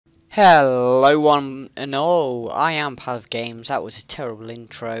Hello one and all, I am Pal of Games. That was a terrible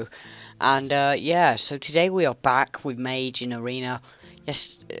intro. And yeah, so today we are back with Mage in Arena.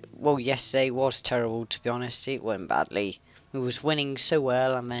 Yesterday was terrible, to be honest. It went badly. We was winning so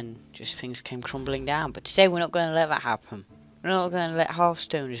well and then just things came crumbling down. But today we're not going to let that happen. We're not going to let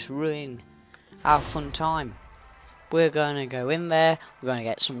Hearthstone just ruin our fun time. We're going to go in there, we're going to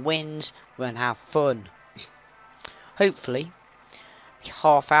get some wins, we're going to have fun. Hopefully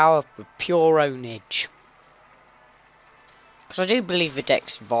half hour with pure ownage, because I do believe the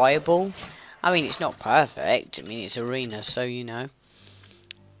deck's viable. I mean, it's not perfect. I mean, it's arena, so you know,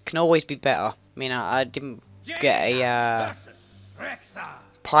 can always be better. I mean, I didn't get a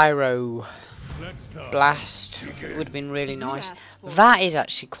pyro blast. It would have been really nice. That is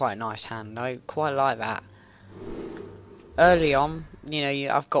actually quite a nice hand. I quite like that. Early on, you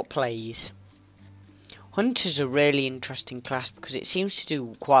know, I've got plays. Hunter's a really interesting class because it seems to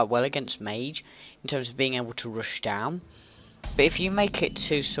do quite well against mage in terms of being able to rush down. But if you make it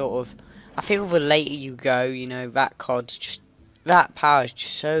to sort of, I feel the later you go, you know, that power is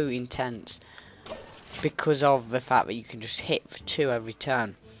just so intense because of the fact that you can just hit for 2 every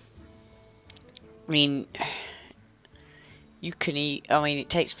turn. I mean, it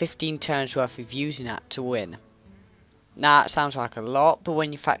takes 15 turns worth of using that to win. Now, that sounds like a lot, but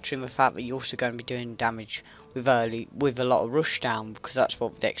when you factor in the fact that you're also going to be doing damage with a lot of rush down, because that's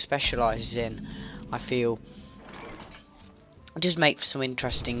what the deck specialises in, I feel it does make for some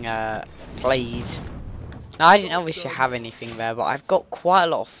interesting plays. Now, I didn't obviously have anything there, but I've got quite a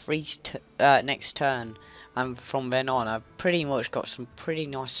lot of free next turn, and from then on, I've pretty much got some pretty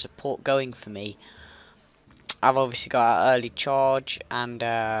nice support going for me. I've obviously got an early charge, and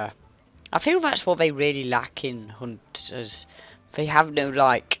I feel that's what they really lack in Hunters. They have no,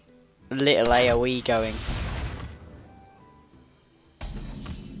 like, little AoE going.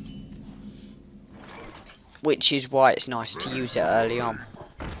 Which is why it's nice to use it early on.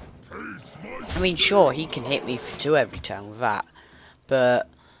 I mean, sure, he can hit me for 2 every turn with that. But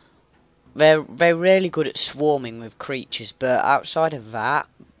they're really good at swarming with creatures. But outside of that,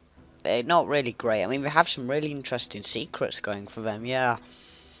 they're not really great. I mean, they have some really interesting secrets going for them, yeah.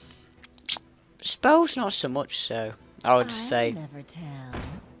 Spells not so much so, I would say.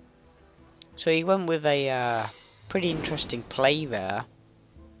 So he went with a pretty interesting play there.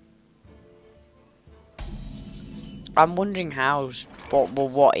 I'm wondering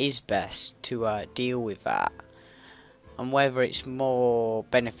what is best to deal with that, and whether it's more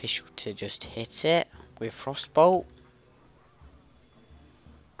beneficial to just hit it with Frostbolt.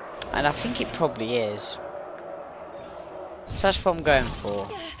 And I think it probably is. So that's what I'm going for.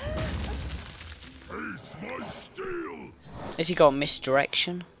 Has he got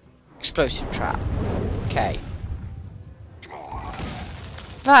misdirection? Explosive trap. Okay.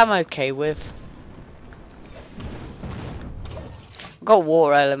 That I'm okay with. I've got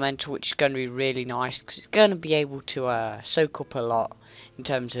water elemental, which is going to be really nice because it's going to be able to soak up a lot in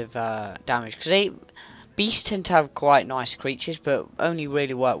terms of damage. Because beasts tend to have quite nice creatures, but only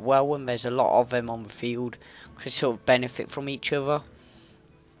really work well when there's a lot of them on the field, because they sort of benefit from each other.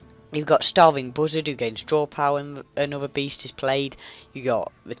 You've got Starving Buzzard, who gains draw power when another beast is played. You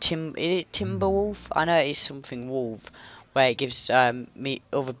got the Timberwolf. I know it is something wolf, where it gives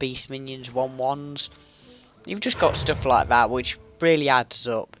other beast minions 1/1s. You've just got stuff like that, which really adds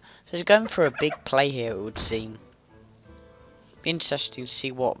up. So it's going for a big play here, it would seem. Be interesting to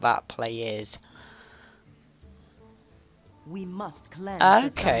see what that play is. We must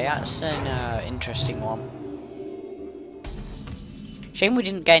cleanse okay, that's an interesting one. Shame we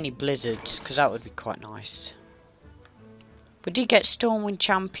didn't get any blizzards, because that would be quite nice. We did get Stormwind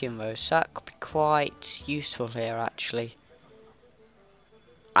Champion though, so that could be quite useful here actually.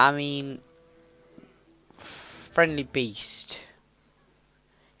 I mean, Friendly Beast.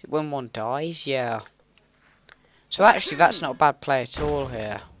 When one dies, yeah. So actually that's not a bad play at all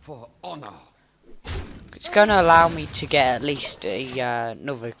here. For honor. It's going to allow me to get at least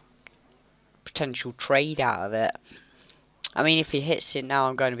another potential trade out of it. I mean, if he hits it now,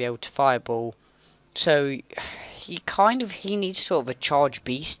 I'm going to be able to fireball. So he needs sort of a charge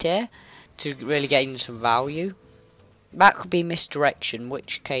beast here to really gain some value. That could be misdirection, in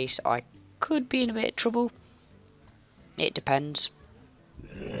which case I could be in a bit of trouble. It depends.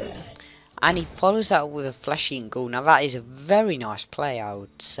 And he follows that up with a flesh-eating ghoul. Now that is a very nice play, I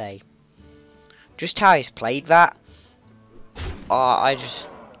would say. Just how he's played that, I just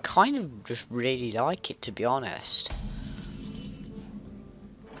kind of just really like it, to be honest.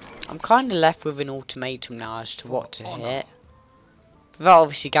 I'm kind of left with an ultimatum now as to what to hit. That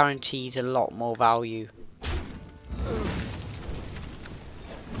obviously guarantees a lot more value.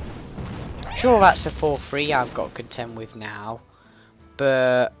 Sure, that's a 4-3 I've got to contend with now.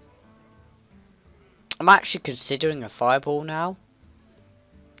 But I'm actually considering a fireball now.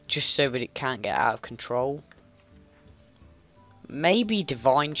 Just so that it can't get out of control. Maybe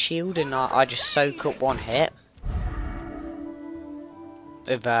Divine Shield and I just soak up one hit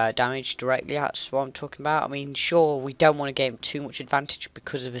of damage directly. That's what I'm talking about. I mean, sure, we don't want to give him too much advantage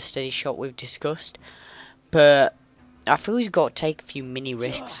because of a steady shot we've discussed. But I feel you've got to take a few mini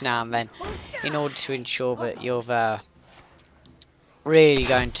risks now and then in order to ensure that you're really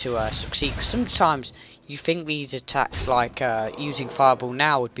going to succeed. Because sometimes you think these attacks like using Fireball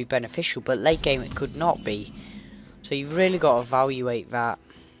now would be beneficial, but late game it could not be. So you've really got to evaluate that.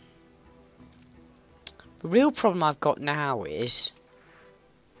 The real problem I've got now is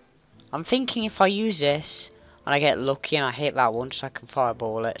I'm thinking if I use this and I get lucky and I hit that once, I can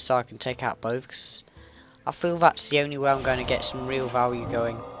Fireball it so I can take out both. 'Cause I feel that's the only way I'm going to get some real value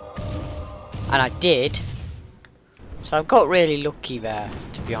going. And I did. So I've got really lucky there,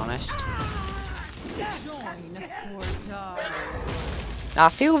 to be honest. Now I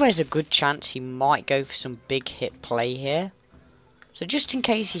feel there's a good chance he might go for some big hit play here. So just in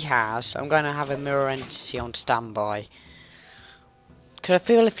case he has, I'm going to have a Mirror Entity on standby. Because I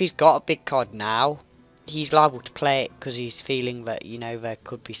feel if he's got a big card now, he's liable to play it because he's feeling that, you know, there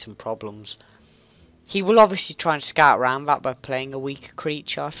could be some problems. He will obviously try and scout around that by playing a weaker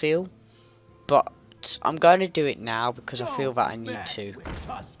creature, I feel. But I'm going to do it now because I feel that I need to.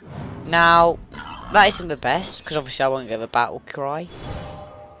 Now, that isn't the best because obviously I won't get the battle cry.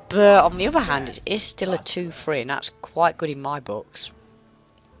 But on the other hand, it is still a 2-3 and that's quite good in my books.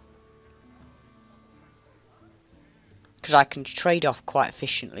 Because I can trade off quite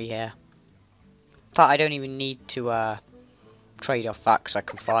efficiently here. In fact, I don't even need to trade off that because I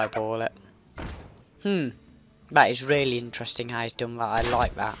can Fireball it. That is really interesting how he's done that. I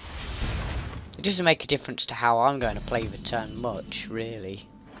like that. It doesn't make a difference to how I'm going to play the turn much, really.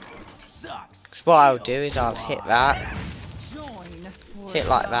 Because what I'll do is I'll hit that. Hit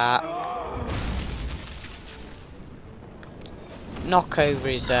like that. Knock over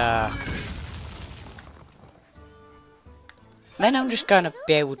his then I'm just going to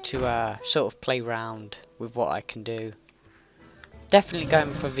be able to sort of play around with what I can do. Definitely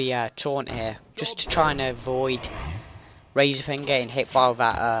going for the taunt here, just to try and avoid Razorfang getting hit by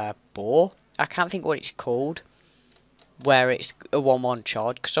that boar. I can't think what it's called, where it's a 1-1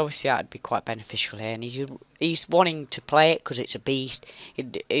 charge, because obviously that would be quite beneficial here. And he's wanting to play it because it's a beast.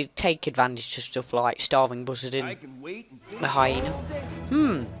 It'd take advantage of stuff like Starving Buzzard and the Hyena.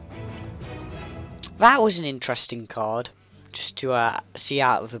 That was an interesting card, just to see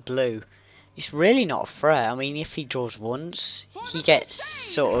out of the blue. It's really not a threat. I mean, if he draws once, he gets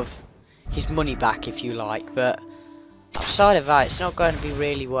sort of his money back, if you like. But outside of that, it's not going to be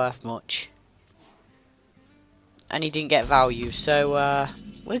really worth much. And he didn't get value, so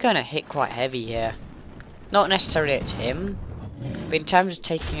we're going to hit quite heavy here. Not necessarily at him, but in terms of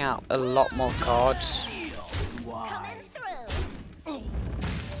taking out a lot more cards.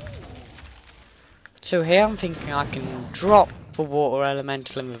 So here I'm thinking I can drop the Water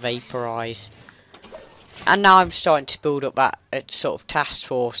Elemental and the Vaporize. And now I'm starting to build up that sort of task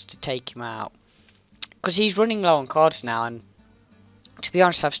force to take him out. Because he's running low on cards now, and to be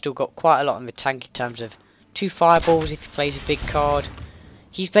honest I've still got quite a lot in the tank in terms of 2 fireballs if he plays a big card.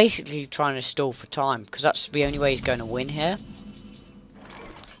 He's basically trying to stall for time, because that's the only way he's going to win here.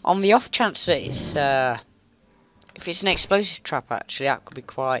 On the off chance that it's if it's an explosive trap, actually that could be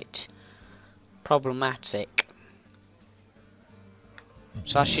quite problematic.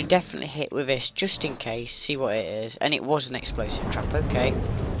 So I should definitely hit with this just in case, see what it is. And it was an explosive trap, okay.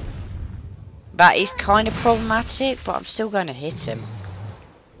 That is kind of problematic, but I'm still going to hit him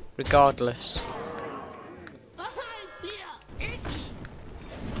regardless.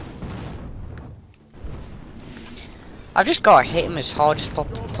 I've just got to hit him as hard as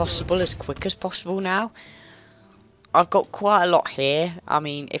possible, as quick as possible now. I've got quite a lot here. I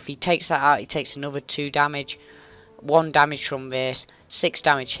mean, if he takes that out, he takes another 2 damage. 1 damage from this, 6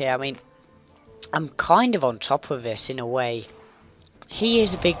 damage here. I mean, I'm kind of on top of this in a way. He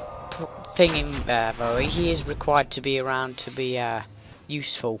is a big thing in there, though. He is required to be around to be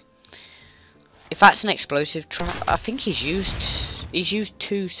useful. If that's an explosive trap, I think he's used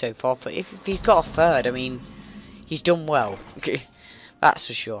 2 so far. But if he's got a 3rd, I mean, he's done well. That's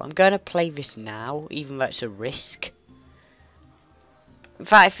for sure. I'm going to play this now, even though it's a risk. In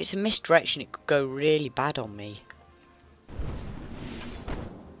fact, if it's a misdirection, it could go really bad on me.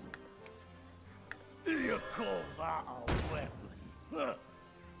 You call that a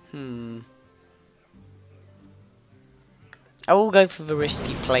weapon? I will go for the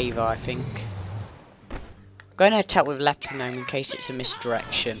risky play though, I think. I'm going to attack with Leper Gnome in case it's a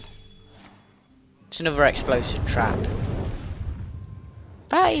misdirection. It's another explosive trap.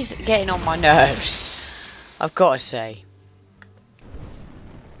 That is getting on my nerves, I've got to say.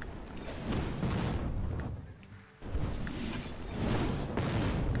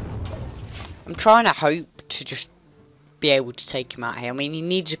 I'm trying to hope to just be able to take him out here. I mean, he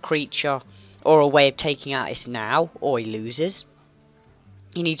needs a creature or a way of taking out this now, or he loses.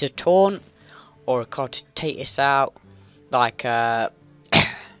 He needs a taunt or a card to take this out. Like, I'm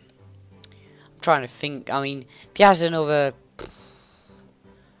trying to think. I mean, if he has another...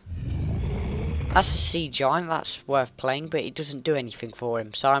 That's a sea giant, that's worth playing, but it doesn't do anything for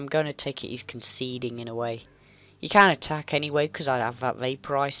him. So I'm going to take it he's conceding in a way. He can attack anyway, because I have that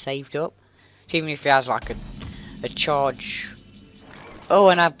Vaporize saved up. So even if he has like a charge... Oh,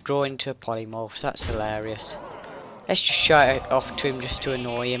 and I'm drawing to a polymorph, so that's hilarious. Let's just shout it off to him just to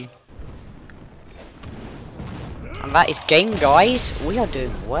annoy him. And that is game, guys. We are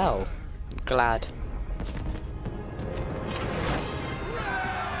doing well. Glad.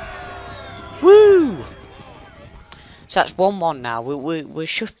 Woo! So that's 1-1 now. We're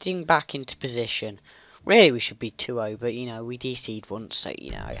shifting back into position. Really, we should be 2-0, but you know, we DC'd once, so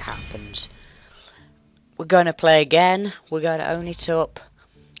you know, it happens. We're going to play again. We're going to own it up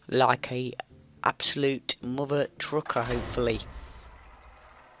like a absolute mother trucker, hopefully.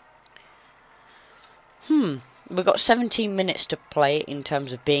 We've got 17 minutes to play in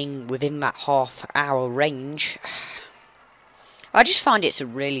terms of being within that half-hour range. I just find it's a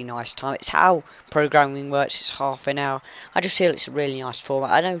really nice time. It's how programming works. It's half an hour. I just feel it's a really nice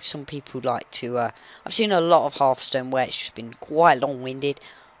format. I know some people like to... I've seen a lot of Hearthstone where it's just been quite long-winded.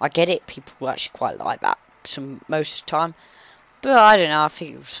 I get it. People actually quite like that most of the time. But I don't know. I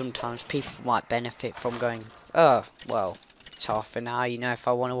think sometimes people might benefit from going, oh, well, it's half an hour. You know, if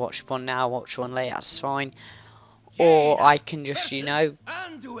I want to watch one now, watch one later, that's fine. Or I can just, you know,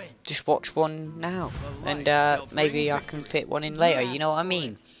 just watch one now. And maybe I can fit one in later, you know what I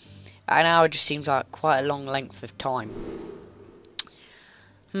mean? An hour just seems like quite a long length of time.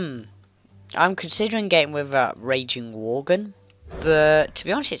 I'm considering getting with a Raging Worgen. But, to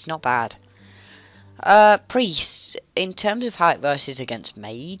be honest, it's not bad. Priest, in terms of how it versus against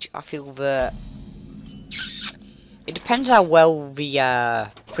Mage, I feel that... It depends how well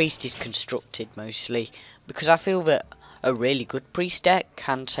the Priest is constructed, mostly. Because I feel that a really good Priest deck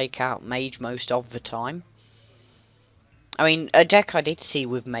can take out Mage most of the time. I mean, a deck I did see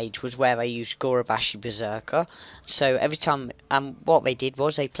with Mage was where they used Gorabashi Berserker. So every time, what they did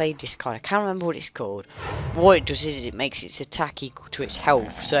was they played this card. I can't remember what it's called. But what it does is it makes its attack equal to its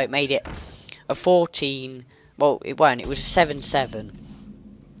health. So it made it a 14. Well, it weren't. It was a 7/7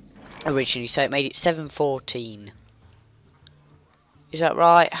 originally. So it made it 7/14. Is that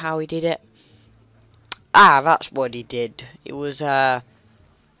right? How he did it? Ah, that's what he did. It was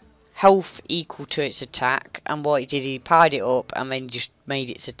health equal to its attack, and what he did, he powered it up and then just made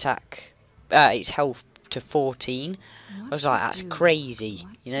its attack, its health to 14. I was like, that's crazy.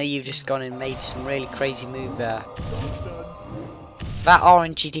 You know, you've just gone and made some really crazy move there. That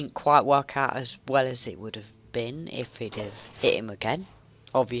RNG didn't quite work out as well as it would have been if it had hit him again,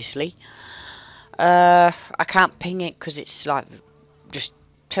 obviously. I can't ping it because it's like just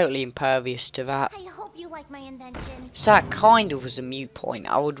totally impervious to that. I hope you like my invention. So that kind of was a mute point.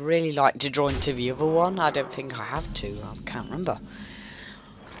 I would really like to draw into the other one. I don't think I have to. I can't remember.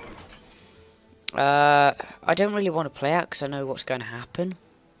 I don't really want to play out because I know what's going to happen.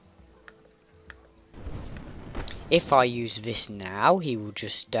 If I use this now, he will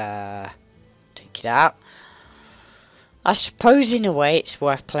just take it out. I suppose in a way it's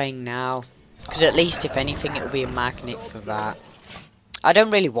worth playing now. Because at least if anything it will be a magnet for that. I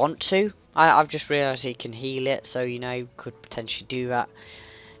don't really want to. I've just realised he can heal it, so you know, could potentially do that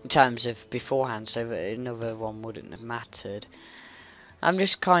in terms of beforehand, so that another one wouldn't have mattered. I'm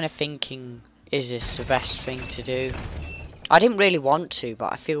just kind of thinking, is this the best thing to do? I didn't really want to,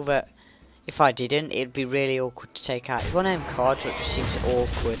 but I feel that if I didn't, it'd be really awkward to take out. It's one of them cards which just seems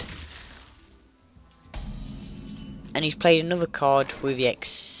awkward. And he's played another card with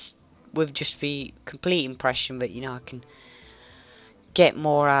just the complete impression that, you know, I can get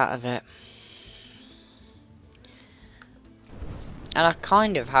more out of it. And I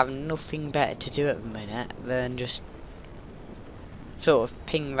kind of have nothing better to do at the minute than just sort of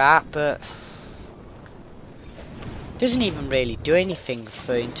ping that, but doesn't even really do anything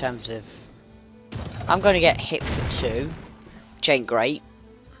for in terms of... I'm going to get hit for 2, which ain't great.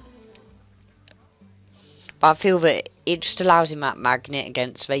 But I feel that it just allows him that magnet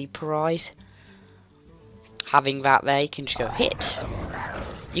against Vaporize. having that there, you can just go hit.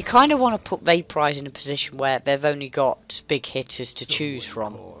 You kind of want to put Vaporize in a position where they've only got big hitters to choose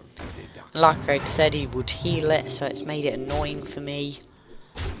from. Like I said, he would heal it, so it's made it annoying for me.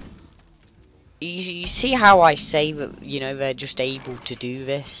 You see how I say that, you know, they're just able to do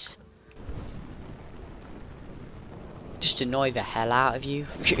this? Just annoy the hell out of you.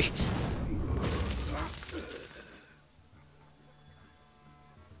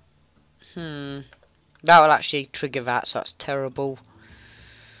 That will actually trigger that, so that's terrible.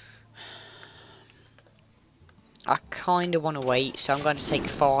 I kind of want to wait, so I'm going to take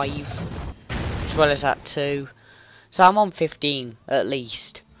 5. As well as that 2. So I'm on 15, at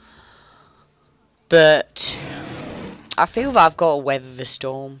least. But I feel that I've got to weather the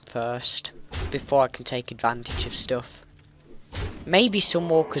storm first, before I can take advantage of stuff. Maybe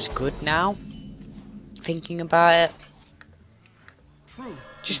Sunwalker's good now, thinking about it.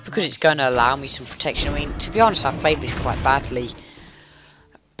 Just because it's going to allow me some protection. I mean, to be honest, I've played this quite badly.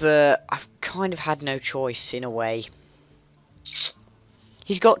 But I've kind of had no choice, in a way.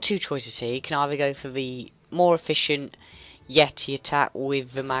 He's got 2 choices here. He can either go for the more efficient Yeti attack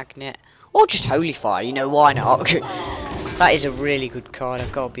with the magnet, or just Holy Fire, you know, why not? That is a really good card,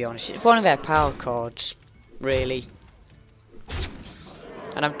 I've got to be honest. It's one of their power cards, really.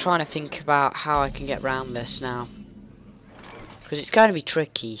 And I'm trying to think about how I can get around this now. Because it's going to be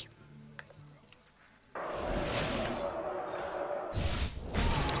tricky.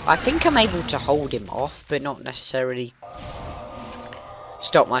 I think I'm able to hold him off, but not necessarily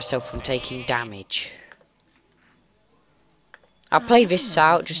stop myself from taking damage. I'll play this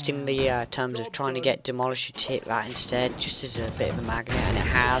out just in the terms of trying to get Demolisher to hit that instead, just as a bit of a magnet, and it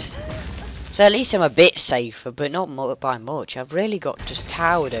has. So at least I'm a bit safer, but not by much. I've really got just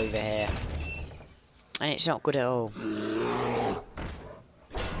towered over here, and it's not good at all.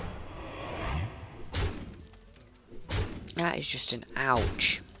 That is just an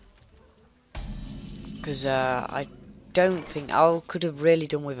ouch. Because I don't think I could have really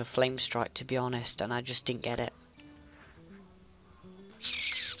done with a flame strike, to be honest, and I just didn't get it.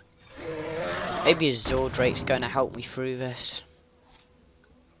 Maybe a Zordrake's going to help me through this.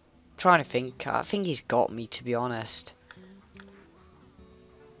 I'm trying to think. I think he's got me, to be honest.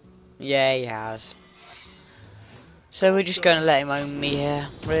 Yeah, he has. So we're just going to let him own me here,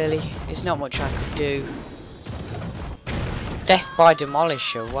 really. There's not much I could do. Death by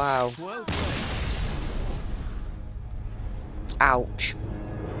Demolisher, wow. Ouch.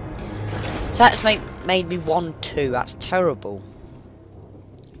 So that's made me 1-2, that's terrible.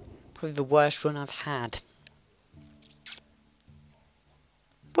 Probably the worst run I've had.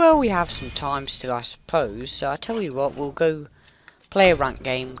 Well, we have some time still, I suppose, so I tell you what, we'll go play a rank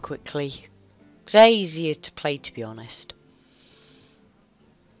game quickly. They're easier to play, to be honest.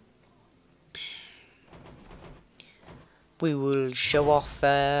 We will show off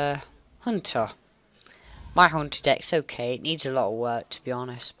Hunter. My Hunter deck's okay, it needs a lot of work, to be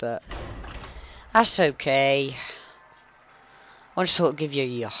honest, but that's okay. I want to sort of give you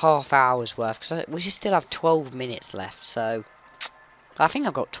your half hour's worth, because we still have 12 minutes left, so I think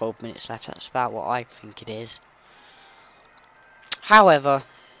I've got 12 minutes left, that's about what I think it is. However,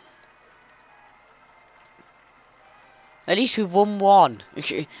 at least we won 1.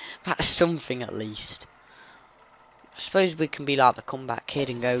 That's something at least. I suppose we can be like the comeback kid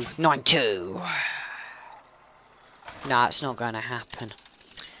and go 9-2. Nah, it's not going to happen.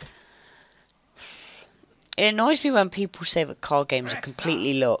 It annoys me when people say that card games are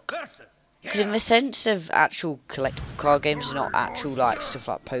completely luck. Because in the sense of actual collectible card games and not actual like stuff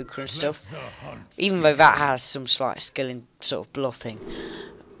like poker and stuff, even though that has some slight skill in sort of bluffing,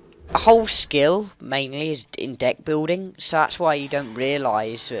 a whole skill mainly is in deck building, so that's why you don't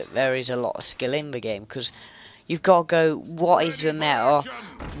realise that there is a lot of skill in the game, because you've got to go, what is the meta?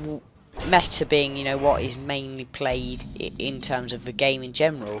 Meta being, you know, what is mainly played in terms of the game in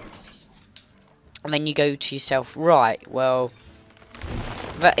general. And then you go to yourself, right, well,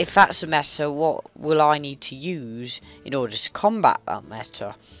 if that's the meta, what will I need to use in order to combat that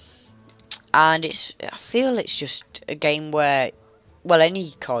meta? And I feel it's just a game where, well,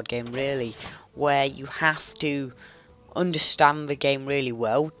 any card game really, where you have to understand the game really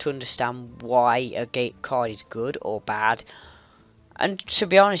well to understand why a card is good or bad. And to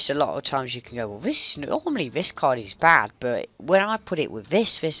be honest, a lot of times you can go, well, normally this card is bad, but when I put it with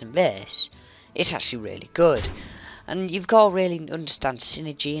this, this and this, it's actually really good. And you've got to really understand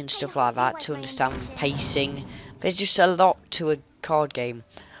synergy and stuff like that to understand pacing. There's just a lot to a card game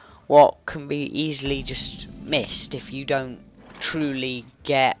what can be easily just missed if you don't truly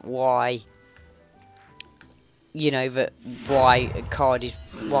get why, you know, that why a card is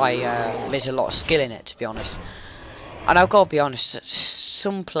why there's a lot of skill in it, to be honest. And I've got to be honest,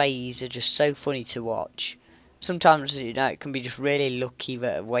 some plays are just so funny to watch. Sometimes, you know, it can be just really lucky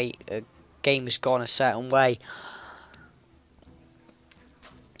that a game has gone a certain way.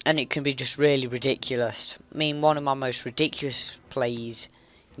 And it can be just really ridiculous. I mean, one of my most ridiculous plays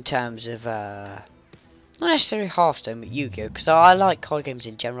in terms of, not necessarily Hearthstone, but Yu-Gi-Oh! Because I like card games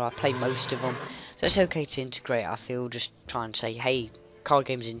in general, I play most of them. So it's okay to integrate, I feel, just try and say, hey, card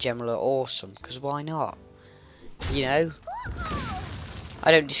games in general are awesome, because why not? You know? I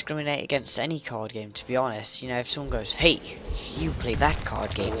don't discriminate against any card game, to be honest. You know, if someone goes, hey, you play that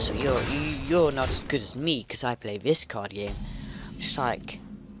card game, so you're not as good as me, because I play this card game. I'm just like...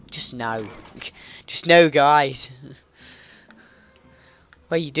 Just no. Just no, guys.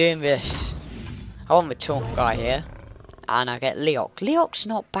 Why are you doing this? I want the Taunt guy here. And I get Leok. Leok's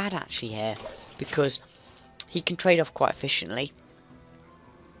not bad actually here. Because he can trade off quite efficiently.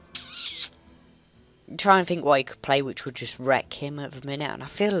 I'm trying to think what he could play which would just wreck him at the minute. And I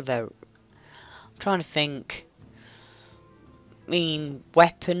feel I'm trying to think. I mean,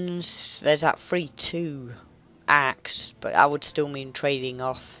 weapons. There's that 3-2 axe. But that would still mean trading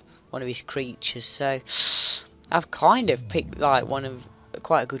off one of his creatures, so I've kind of picked like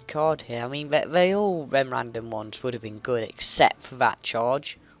quite a good card here. I mean, they all them random ones would have been good except for that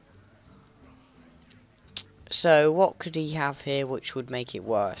charge. So what could he have here which would make it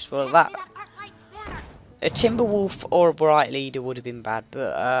worse? Well, that a Timberwolf or a Bright Leader would have been bad,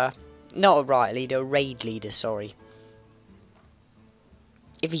 but not a Bright Leader, a Raid Leader, sorry.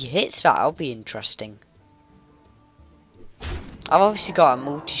 If he hits that, that'll be interesting. I've obviously got a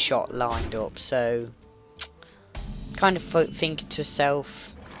multi-shot lined up, so kind of thinking to myself,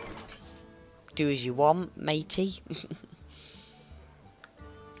 do as you want, matey.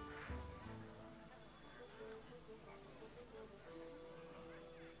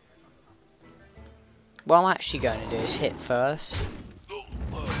 What I'm actually going to do is hit first.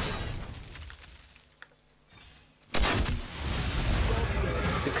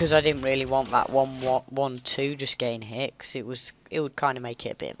 Because I didn't really want that 1-1-2 just getting hit, because it would kind of make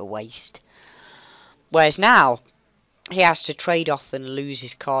it a bit of a waste. Whereas now he has to trade off and lose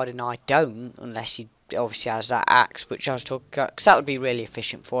his card, and I don't, unless he obviously has that axe, which I was talking about, because that would be really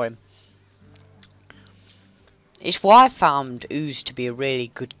efficient for him. It's why I found Ooze to be a really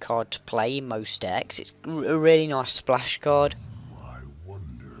good card to play in most decks. It's a really nice splash card.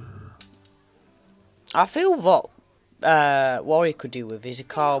 I feel what Warrior could do with is a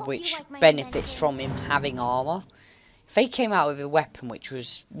card which benefits from him having armor. If they came out with a weapon which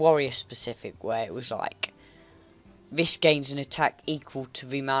was Warrior specific, where it was like, this gains an attack equal to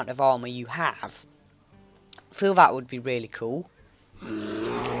the amount of armor you have, I feel that would be really cool.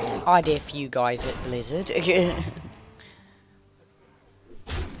 Idea for you guys at Blizzard.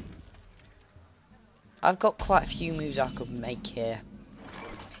 I've got quite a few moves I could make here.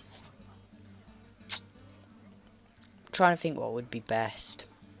 I'm trying to think what would be best.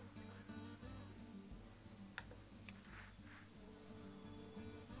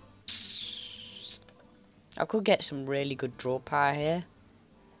 I could get some really good draw power here.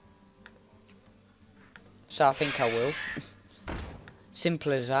 So I think I will.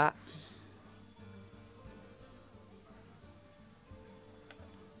 Simple as that.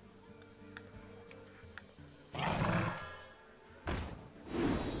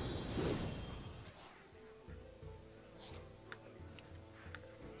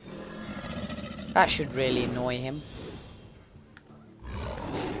 That should really annoy him.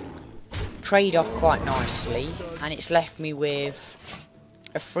 Trade off quite nicely, and it's left me with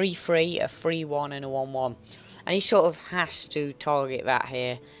a 3-3, a 3-1 and a 1-1. And he sort of has to target that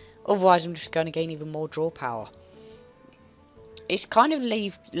here, otherwise I'm just going to gain even more draw power. It's kind of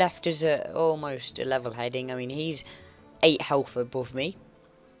left as almost a level heading. I mean, he's 8 health above me.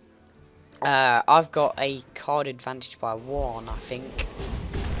 I've got a card advantage by 1, I think.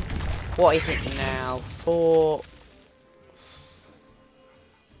 What is it now? 4.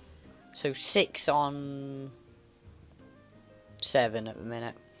 So 6 on 7 at the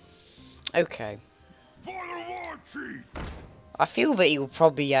minute. Okay. I feel that he will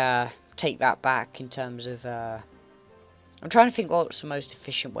probably take that back in terms of... I'm trying to think what's the most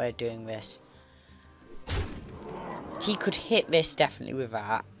efficient way of doing this. He could hit this definitely with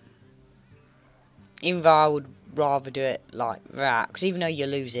that. Even though I would rather do it like that. Because even though you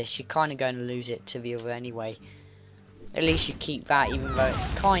lose this, you're kind of going to lose it to the other anyway. At least you keep that, even though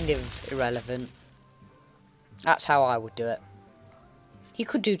it's kind of irrelevant. That's how I would do it. He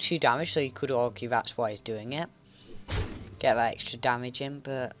could do 2 damage, so you could argue that's why he's doing it. Get that extra damage in,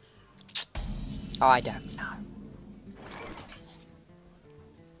 but I don't know.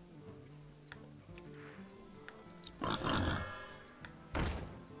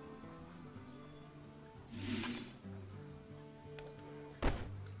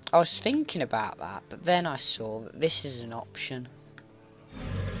 I was thinking about that, but then I saw that this is an option.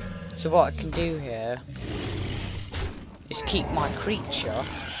 So what I can do here is keep my creature.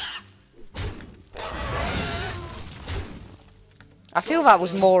 I feel that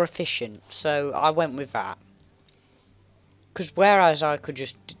was more efficient, so I went with that. Because whereas I could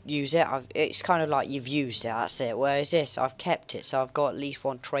just use it, it's kind of like you've used it, that's it. Whereas this, I've kept it, so I've got at least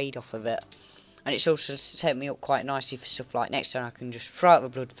one trade off of it. And it's also set me up quite nicely for stuff like next time I can just throw out the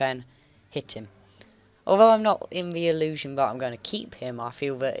Blood Fen, hit him. Although I'm not in the illusion that I'm going to keep him, I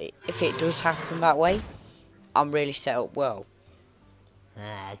feel that if it does happen that way, I'm really set up well.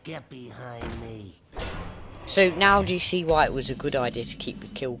 Get behind me. So now do you see why it was a good idea to keep the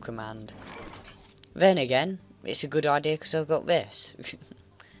kill command? Then again, it's a good idea because I've got this.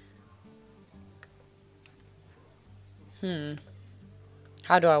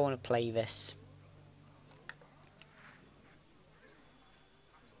 How do I want to play this?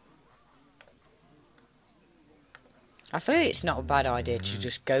 I feel it's not a bad idea to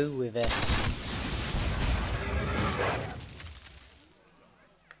just go with this.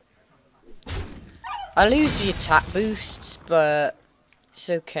 I lose the attack boosts, but it's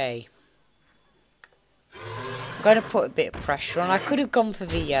okay. I'm going to put a bit of pressure on. I could have gone for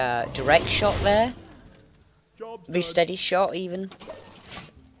the direct shot there. The steady shot, even.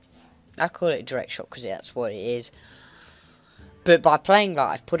 I call it a direct shot because that's what it is. But by playing that,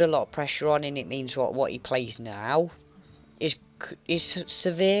 I've put a lot of pressure on, and it means what he plays now is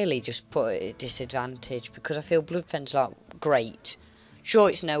severely just put at a disadvantage, because I feel Blood Fen's like great.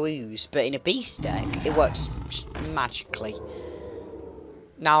 Sure, it's no ooze, but in a beast deck, it works magically.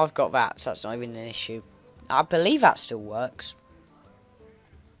 Now I've got that, so that's not even an issue. I believe that still works.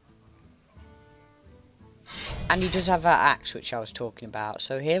 And he does have that axe, which I was talking about.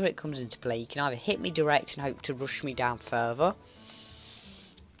 So here it comes into play. You can either hit me direct and hope to rush me down further.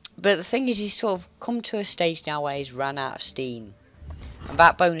 But the thing is, he's sort of come to a stage now where he's ran out of steam. And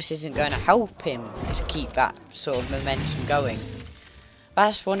that bonus isn't going to help him to keep that sort of momentum going.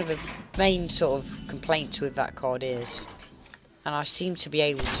 That's one of the main sort of complaints with that card is. And I seem to be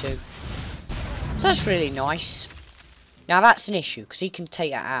able to. So that's really nice. Now that's an issue, because he can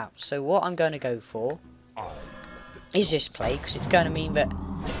take that out. So what I'm going to go for is this play, because it's going to mean that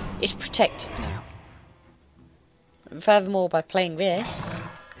it's protected now. And furthermore, by playing this,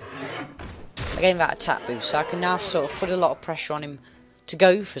 I gain that attack boost, so I can now sort of put a lot of pressure on him to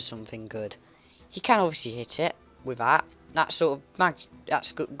go for something good. He can obviously hit it with that. That's sort of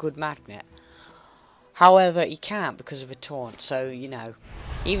that's good magnet. However, he can't because of a taunt. So you know,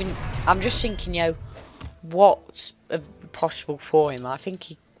 even I'm just thinking, you know, what's possible for him. I think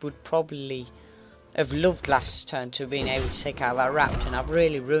he would probably have loved last turn to being able to take out that raptor, and I've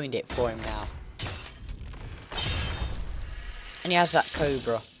really ruined it for him now. And he has that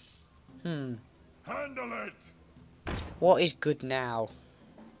cobra. Handle it. What is good now?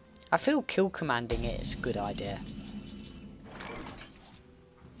 I feel kill commanding it is a good idea.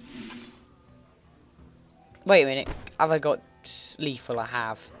 Wait a minute, have I got lethal? I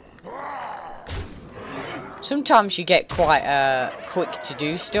have. Sometimes you get quite quick to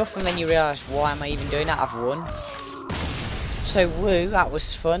do stuff, and then you realise, why am I even doing that? I've won. So woo, that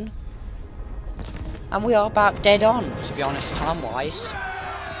was fun. And we are about dead on, to be honest, time-wise.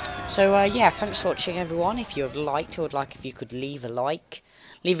 So yeah, thanks for watching everyone. If you have liked, I would like if you could leave a like.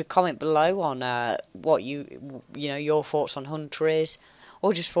 Leave a comment below on what you know, your thoughts on Hunter is,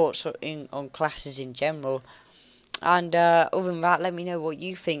 or just thoughts on classes in general. And other than that, let me know what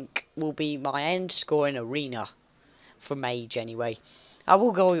you think will be my end score in Arena for Mage anyway. I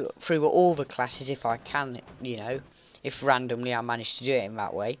will go through all the classes if I can, you know, if randomly I manage to do it in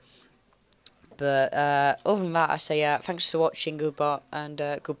that way. But other than that, I say thanks for watching, goodbye, and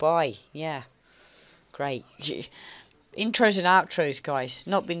goodbye. Yeah, great. Intros and outros, guys.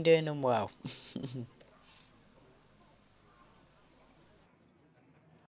 Not been doing them well.